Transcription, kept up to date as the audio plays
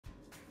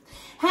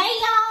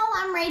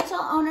I'm Rachel,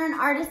 owner and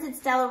artist at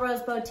Stella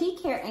Rose Boutique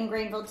here in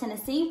Greeneville,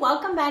 Tennessee.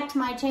 Welcome back to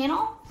my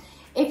channel.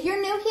 If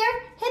you're new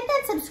here, hit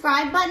that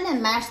subscribe button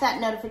and mash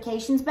that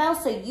notifications bell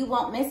so you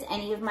won't miss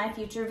any of my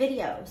future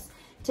videos.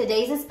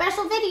 Today's a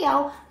special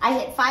video. I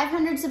hit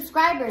 500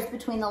 subscribers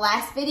between the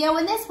last video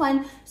and this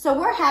one, so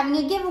we're having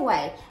a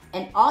giveaway.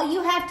 And all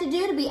you have to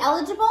do to be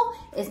eligible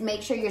is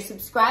make sure you're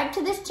subscribed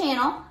to this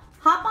channel,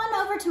 hop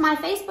on over to my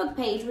Facebook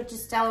page, which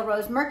is Stella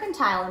Rose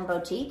Mercantile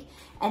Boutique,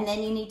 and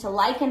then you need to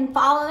like and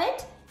follow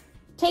it.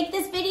 Take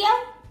this video,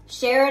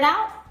 share it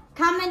out,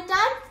 comment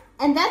done,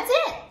 and that's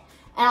it.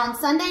 And on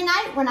Sunday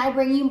night, when I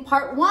bring you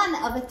part one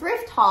of a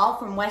thrift haul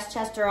from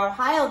Westchester,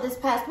 Ohio this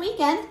past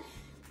weekend,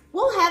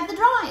 we'll have the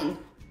drawing.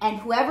 And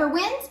whoever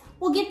wins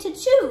will get to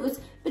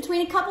choose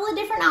between a couple of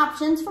different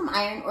options from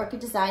Iron Orchid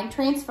Design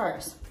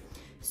transfers.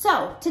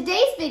 So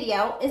today's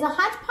video is a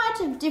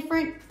hodgepodge of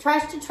different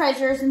trash to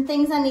treasures and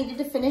things I needed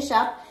to finish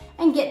up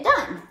and get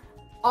done.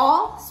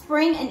 All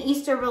spring and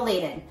Easter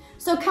related.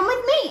 So come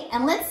with me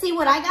and let's see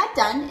what I got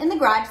done in the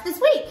garage this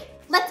week.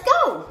 Let's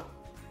go.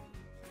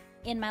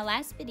 In my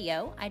last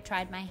video, I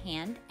tried my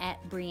hand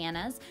at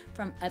Brianna's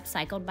from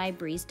Upcycled by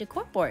Bri's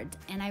decor boards,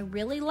 and I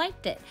really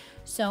liked it.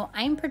 So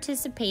I'm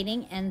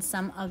participating in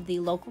some of the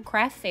local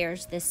craft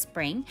fairs this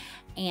spring,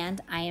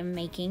 and I am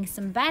making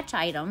some batch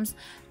items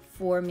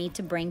for me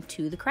to bring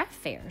to the craft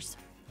fairs.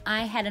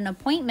 I had an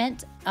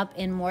appointment up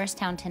in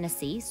Morristown,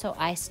 Tennessee, so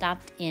I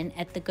stopped in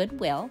at the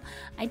Goodwill.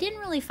 I didn't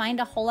really find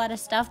a whole lot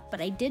of stuff,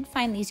 but I did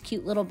find these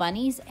cute little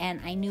bunnies,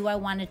 and I knew I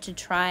wanted to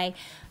try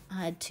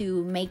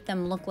to make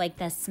them look like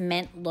the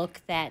cement look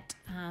that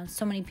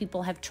so many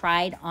people have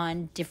tried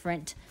on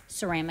different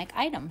ceramic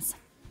items.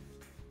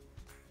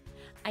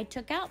 I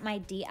took out my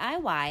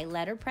DIY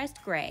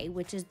letterpressed gray,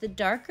 which is the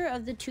darker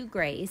of the two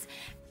grays,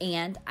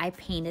 and I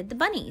painted the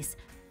bunnies.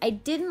 I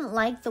didn't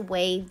like the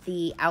way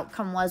the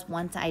outcome was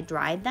once I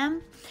dried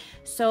them.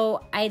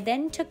 So I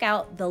then took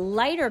out the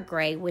lighter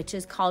gray, which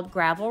is called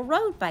Gravel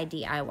Road by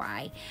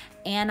DIY.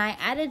 And I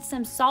added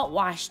some salt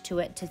wash to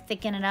it to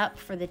thicken it up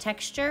for the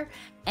texture.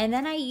 And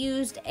then I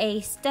used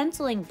a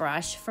stenciling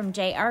brush from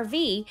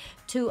JRV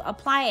to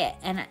apply it.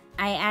 And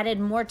I added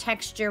more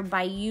texture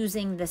by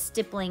using the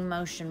stippling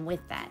motion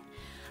with that.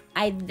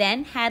 I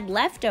then had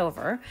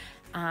leftover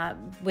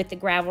with the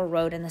Gravel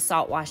Road and the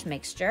salt wash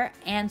mixture.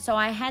 And so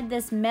I had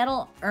this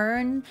metal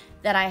urn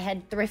that I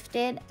had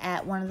thrifted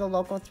at one of the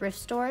local thrift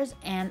stores,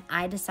 and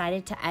I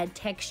decided to add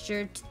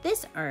texture to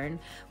this urn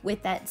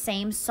with that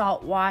same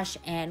salt wash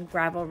and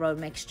Gravel Road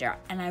mixture.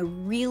 And I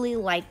really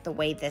liked the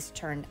way this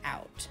turned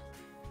out.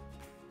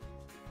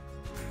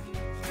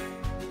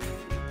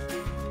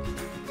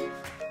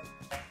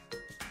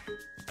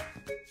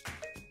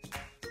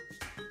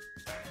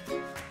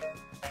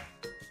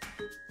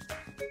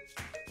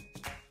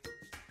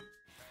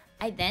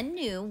 I then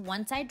knew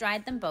once I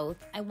dried them both,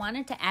 I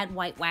wanted to add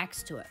white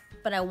wax to it,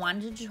 but I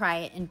wanted to try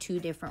it in two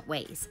different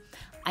ways.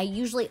 I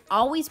usually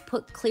always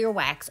put clear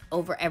wax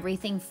over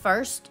everything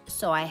first,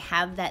 so I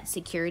have that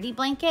security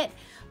blanket,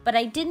 but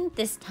I didn't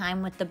this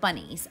time with the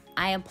bunnies.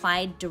 I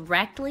applied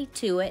directly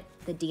to it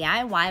the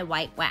DIY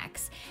white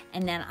wax,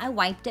 and then I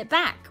wiped it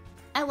back.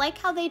 I like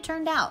how they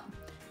turned out.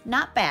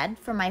 Not bad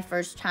for my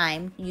first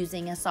time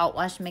using a salt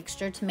wash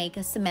mixture to make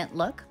a cement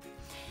look.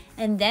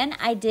 And then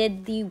I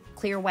did the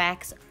clear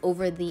wax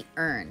over the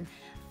urn.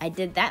 I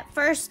did that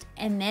first,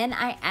 and then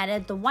I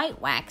added the white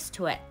wax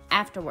to it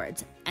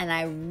afterwards. And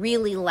I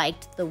really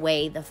liked the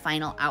way the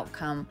final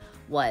outcome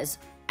was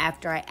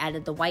after I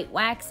added the white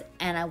wax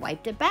and I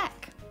wiped it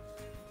back.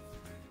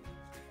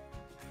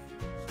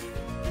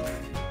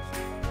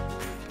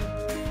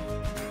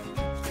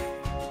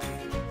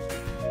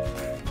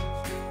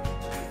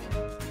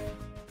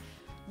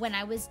 When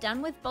I was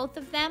done with both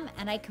of them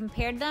and I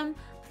compared them,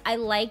 I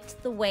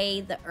liked the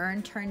way the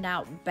urn turned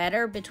out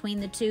better between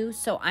the two,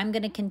 so I'm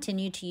going to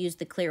continue to use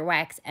the clear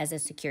wax as a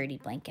security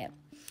blanket.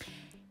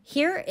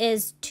 Here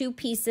is two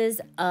pieces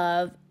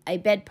of a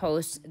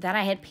bedpost that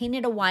I had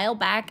painted a while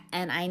back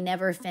and I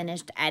never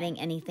finished adding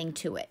anything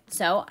to it.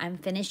 So I'm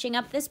finishing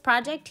up this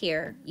project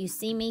here. You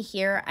see me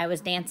here. I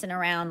was dancing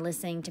around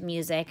listening to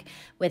music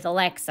with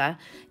Alexa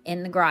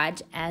in the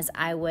garage as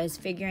I was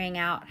figuring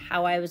out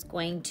how I was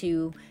going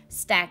to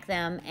stack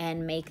them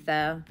and make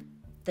the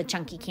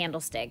chunky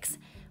candlesticks.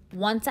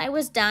 Once I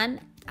was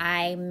done,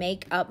 I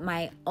make up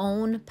my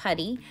own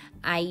putty.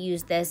 I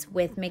use this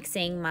with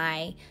mixing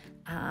my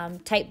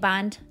Type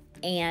Bond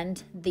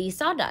and the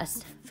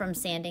sawdust from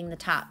sanding the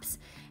tops,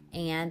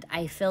 and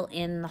I fill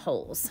in the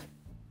holes.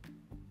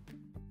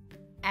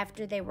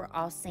 After they were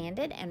all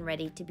sanded and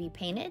ready to be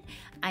painted,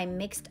 I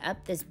mixed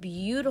up this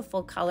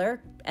beautiful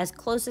color as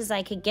close as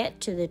I could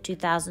get to the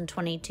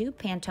 2022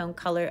 Pantone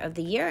Color of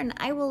the Year, and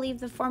I will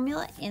leave the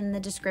formula in the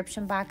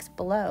description box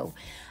below.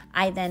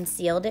 I then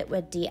sealed it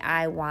with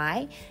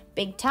DIY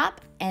Big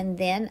Top, and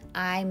then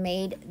I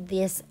made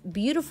this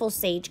beautiful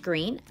sage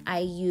green. I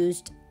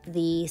used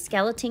the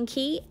skeleton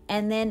key,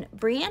 and then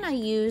Brianna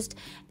used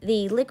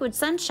the liquid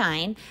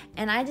sunshine,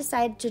 and I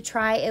decided to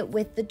try it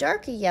with the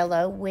darker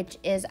yellow, which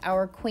is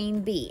our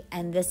queen bee,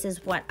 and this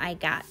is what I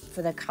got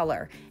for the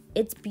color.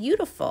 It's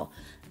beautiful.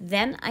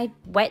 Then I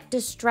wet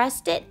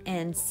distressed it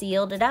and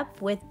sealed it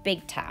up with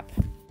Big Top.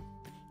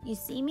 You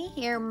see me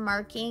here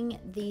marking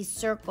these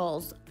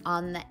circles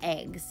on the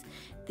eggs.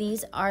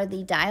 These are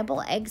the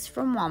dyeable eggs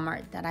from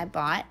Walmart that I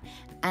bought,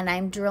 and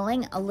I'm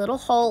drilling a little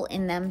hole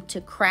in them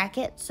to crack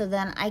it so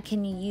then I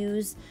can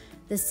use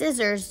the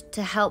scissors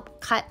to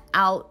help cut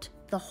out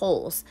the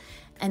holes.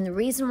 And the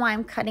reason why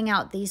I'm cutting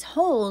out these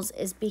holes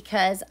is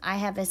because I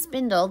have a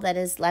spindle that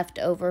is left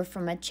over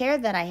from a chair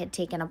that I had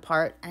taken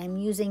apart. I'm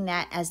using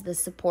that as the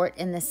support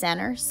in the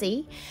center,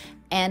 see?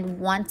 And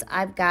once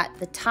I've got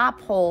the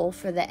top hole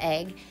for the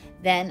egg,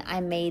 then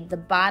I made the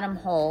bottom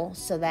hole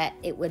so that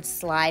it would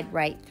slide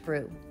right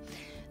through.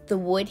 The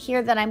wood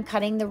here that I'm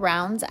cutting the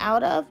rounds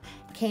out of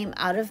came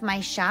out of my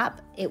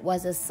shop. It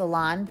was a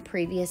salon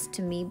previous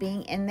to me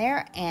being in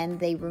there, and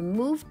they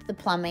removed the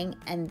plumbing,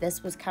 and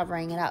this was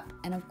covering it up.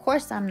 And of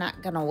course, I'm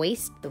not gonna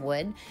waste the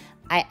wood.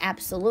 I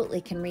absolutely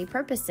can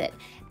repurpose it,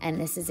 and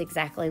this is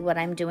exactly what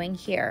I'm doing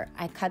here.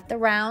 I cut the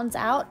rounds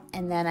out,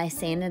 and then I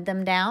sanded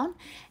them down,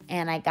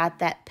 and I got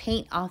that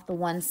paint off the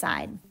one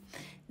side.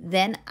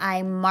 Then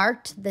I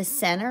marked the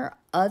center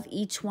of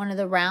each one of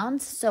the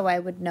rounds so I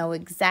would know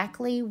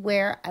exactly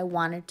where I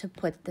wanted to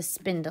put the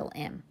spindle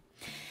in.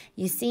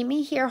 You see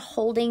me here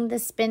holding the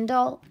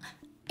spindle,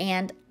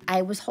 and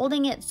I was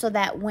holding it so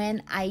that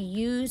when I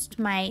used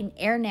my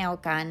air nail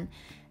gun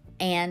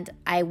and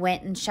I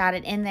went and shot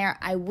it in there,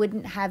 I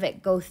wouldn't have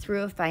it go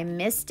through. If I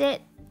missed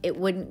it, it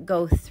wouldn't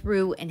go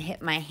through and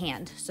hit my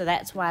hand. So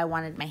that's why I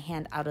wanted my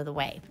hand out of the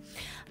way.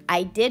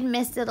 I did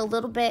miss it a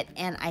little bit,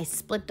 and I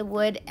split the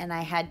wood and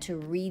I had to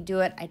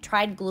redo it. I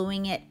tried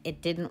gluing it,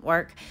 it didn't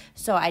work.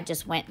 So I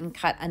just went and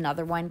cut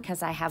another one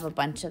because I have a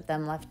bunch of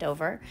them left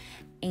over,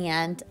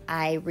 and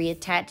I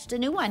reattached a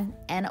new one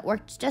and it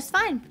worked just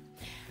fine.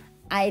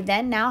 I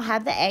then now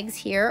have the eggs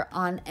here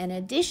on an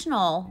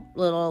additional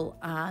little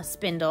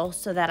spindle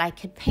so that I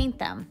could paint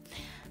them.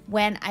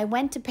 When I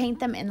went to paint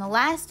them in the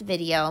last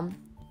video,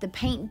 the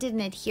paint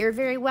didn't adhere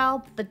very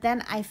well, but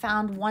then I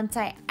found once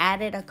I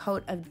added a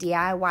coat of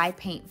DIY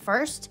paint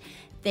first,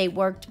 they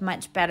worked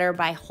much better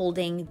by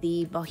holding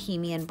the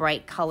Bohemian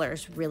Bright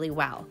colors really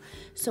well.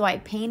 So I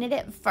painted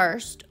it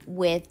first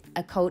with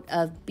a coat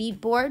of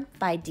beadboard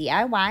by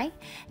DIY,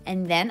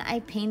 and then I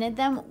painted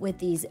them with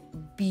these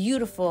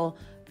beautiful,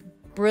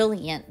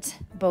 brilliant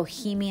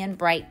Bohemian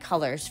Bright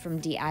colors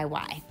from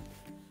DIY.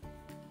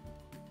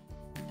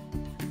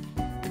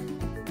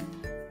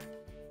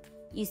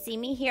 You see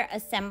me here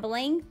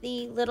assembling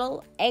the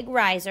little egg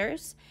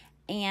risers,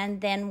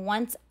 and then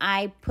once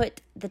I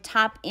put the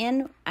top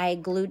in, I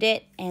glued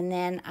it, and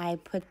then I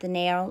put the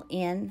nail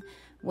in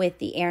with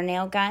the air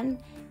nail gun,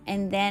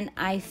 and then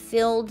I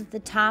filled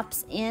the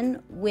tops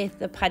in with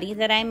the putty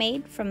that I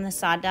made from the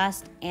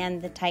sawdust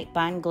and the tight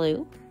bond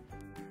glue.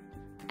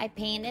 I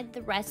painted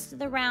the rest of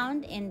the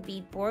round in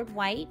beadboard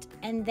white,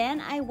 and then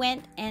I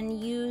went and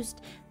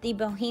used the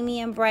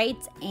Bohemian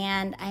Brights,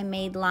 and I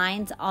made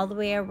lines all the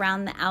way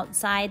around the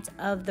outsides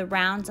of the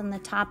rounds on the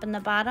top and the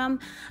bottom,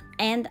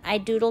 and I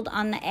doodled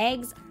on the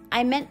eggs.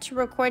 I meant to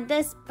record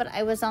this, but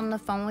I was on the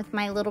phone with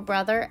my little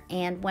brother,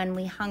 and when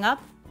we hung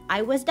up,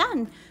 I was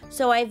done.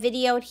 So I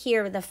videoed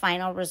here the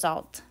final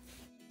result.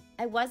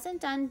 I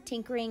wasn't done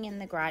tinkering in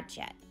the garage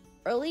yet.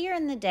 Earlier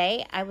in the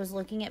day, I was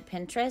looking at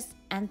Pinterest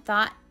and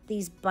thought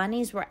these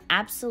bunnies were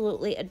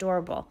absolutely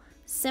adorable,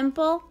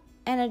 simple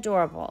and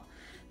adorable.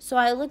 So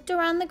I looked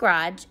around the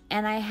garage,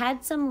 and I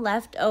had some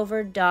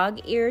leftover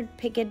dog-eared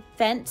picket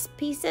fence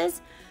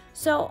pieces.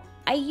 So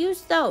I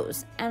used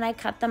those and I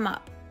cut them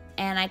up,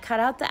 and I cut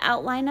out the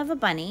outline of a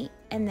bunny,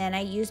 and then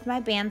I used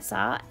my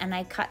bandsaw and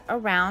I cut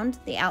around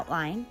the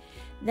outline.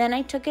 Then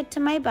I took it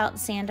to my belt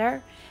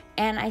sander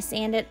and I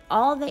sanded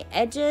all the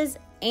edges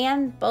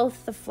and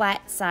both the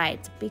flat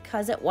sides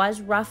because it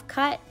was rough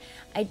cut.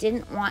 I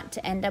didn't want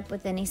to end up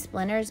with any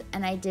splinters,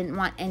 and I didn't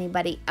want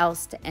anybody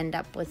else to end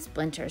up with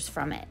splinters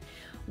from it.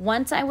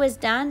 Once I was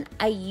done,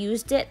 I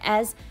used it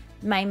as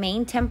my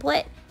main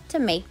template to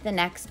make the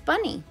next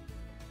bunny.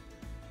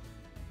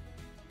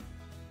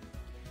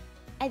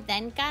 I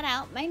then got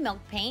out my milk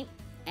paint,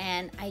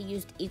 and I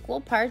used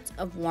equal parts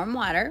of warm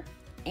water,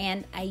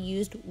 and I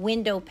used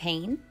Window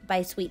Pane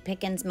by Sweet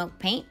Pickins Milk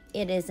Paint.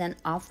 It is an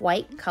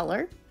off-white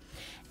color.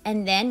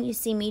 And then you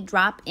see me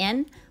drop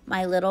in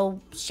my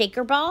little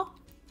shaker ball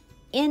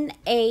in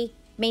a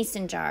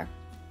mason jar.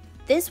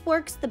 This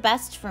works the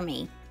best for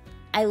me.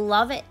 I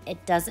love it.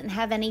 It doesn't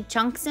have any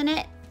chunks in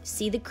it.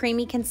 See the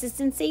creamy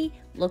consistency?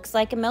 Looks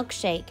like a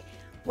milkshake.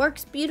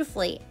 Works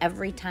beautifully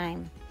every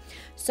time.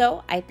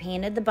 So I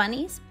painted the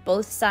bunnies,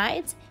 both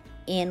sides,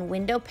 in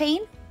Window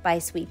Pane by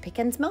Sweet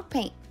Pickins Milk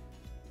Paint.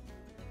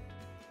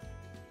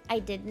 I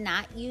did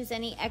not use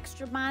any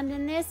extra bond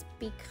in this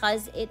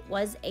because it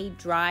was a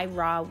dry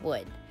raw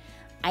wood.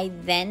 I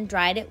then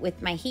dried it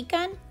with my heat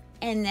gun,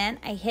 and then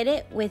I hit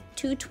it with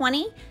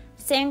 220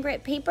 sand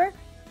grit paper,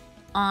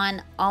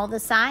 on all the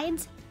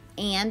sides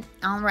and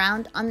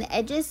around on the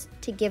edges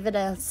to give it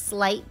a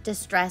slight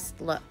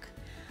distressed look.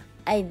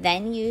 I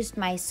then used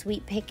my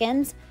Sweet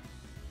Pickins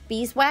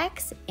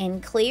beeswax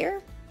in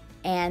clear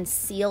and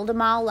sealed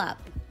them all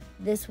up.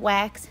 This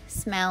wax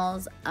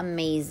smells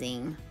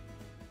amazing.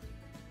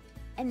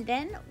 And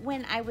then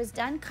when I was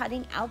done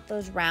cutting out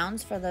those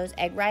rounds for those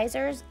egg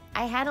risers,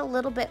 I had a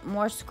little bit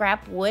more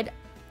scrap wood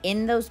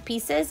in those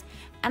pieces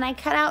and I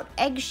cut out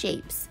egg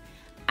shapes.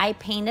 I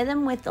painted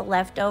them with the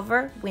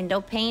leftover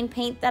window pane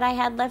paint that I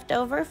had left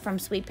over from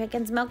Sweet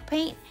Pickins milk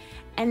paint.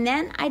 And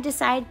then I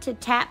decided to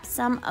tap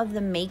some of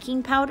the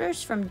making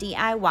powders from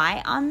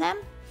DIY on them.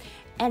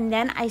 And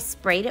then I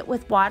sprayed it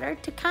with water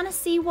to kind of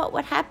see what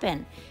would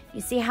happen.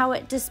 You see how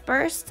it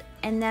dispersed?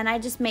 And then I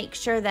just make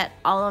sure that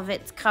all of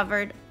it's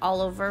covered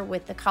all over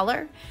with the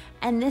color.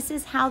 And this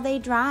is how they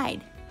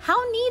dried.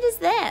 How neat is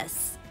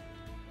this?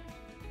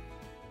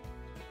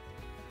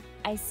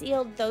 I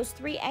sealed those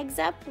 3 eggs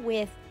up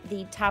with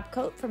the top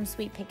coat from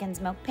Sweet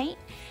Pickins milk paint,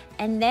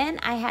 and then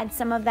I had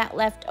some of that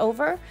left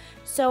over,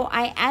 so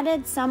I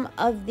added some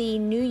of the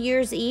New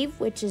Year's Eve,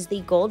 which is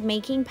the gold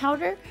making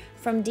powder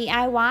from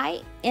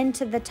DIY,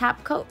 into the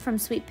top coat from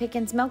Sweet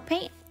Pickins milk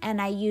paint,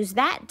 and I used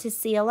that to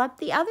seal up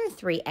the other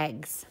 3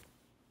 eggs.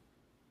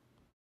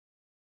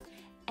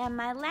 And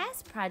my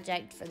last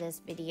project for this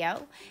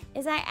video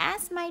is I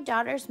asked my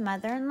daughter's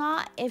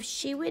mother-in-law if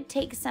she would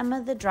take some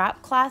of the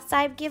drop cloths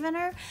I've given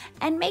her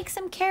and make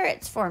some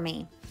carrots for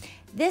me.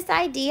 This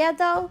idea,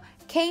 though,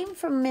 came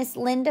from Miss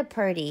Linda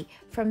Purdy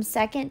from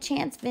Second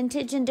Chance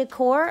Vintage and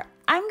Decor.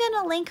 I'm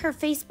going to link her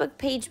Facebook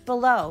page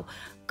below.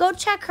 Go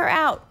check her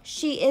out.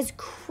 She is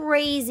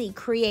crazy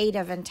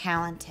creative and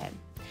talented.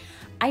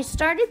 I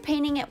started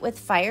painting it with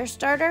fire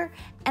starter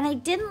and I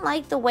didn't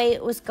like the way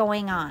it was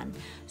going on.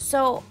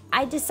 So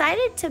I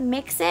decided to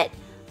mix it,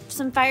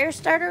 some fire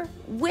starter,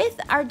 with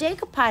our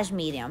decoupage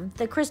medium,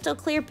 the crystal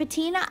clear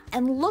patina,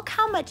 and look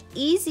how much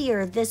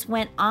easier this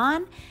went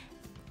on,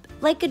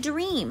 like a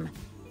dream,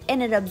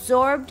 and it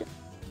absorbed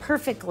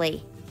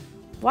perfectly.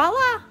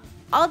 Voila,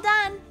 all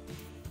done.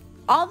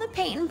 All the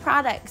paint and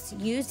products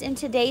used in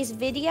today's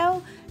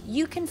video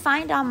you can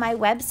find on my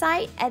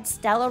website at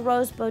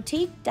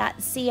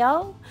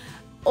stellaroseboutique.co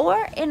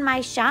or in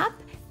my shop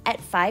at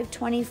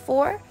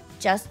 524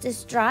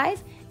 Justis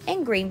Drive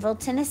in Greeneville,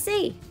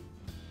 Tennessee.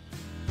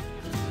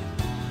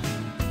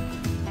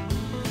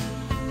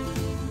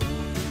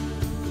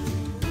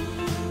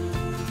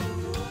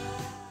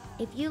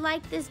 If you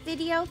like this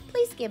video,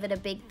 please give it a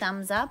big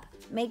thumbs up.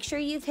 Make sure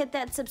you've hit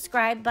that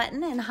subscribe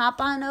button and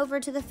hop on over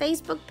to the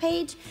Facebook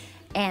page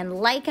and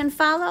like and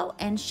follow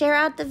and share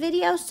out the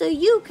video so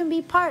you can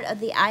be part of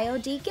the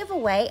IOD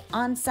giveaway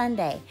on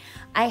Sunday.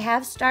 I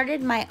have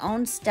started my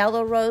own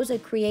Stella Rose, a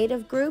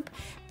creative group.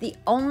 The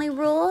only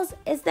rules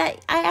is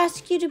that I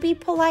ask you to be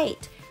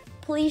polite.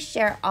 Please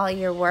share all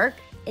your work.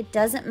 It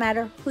doesn't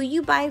matter who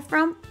you buy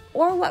from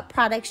or what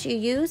products you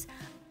use.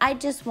 I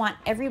just want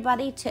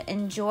everybody to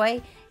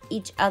enjoy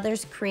each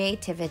other's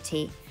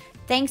creativity.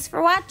 Thanks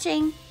for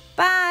watching.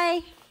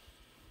 Bye.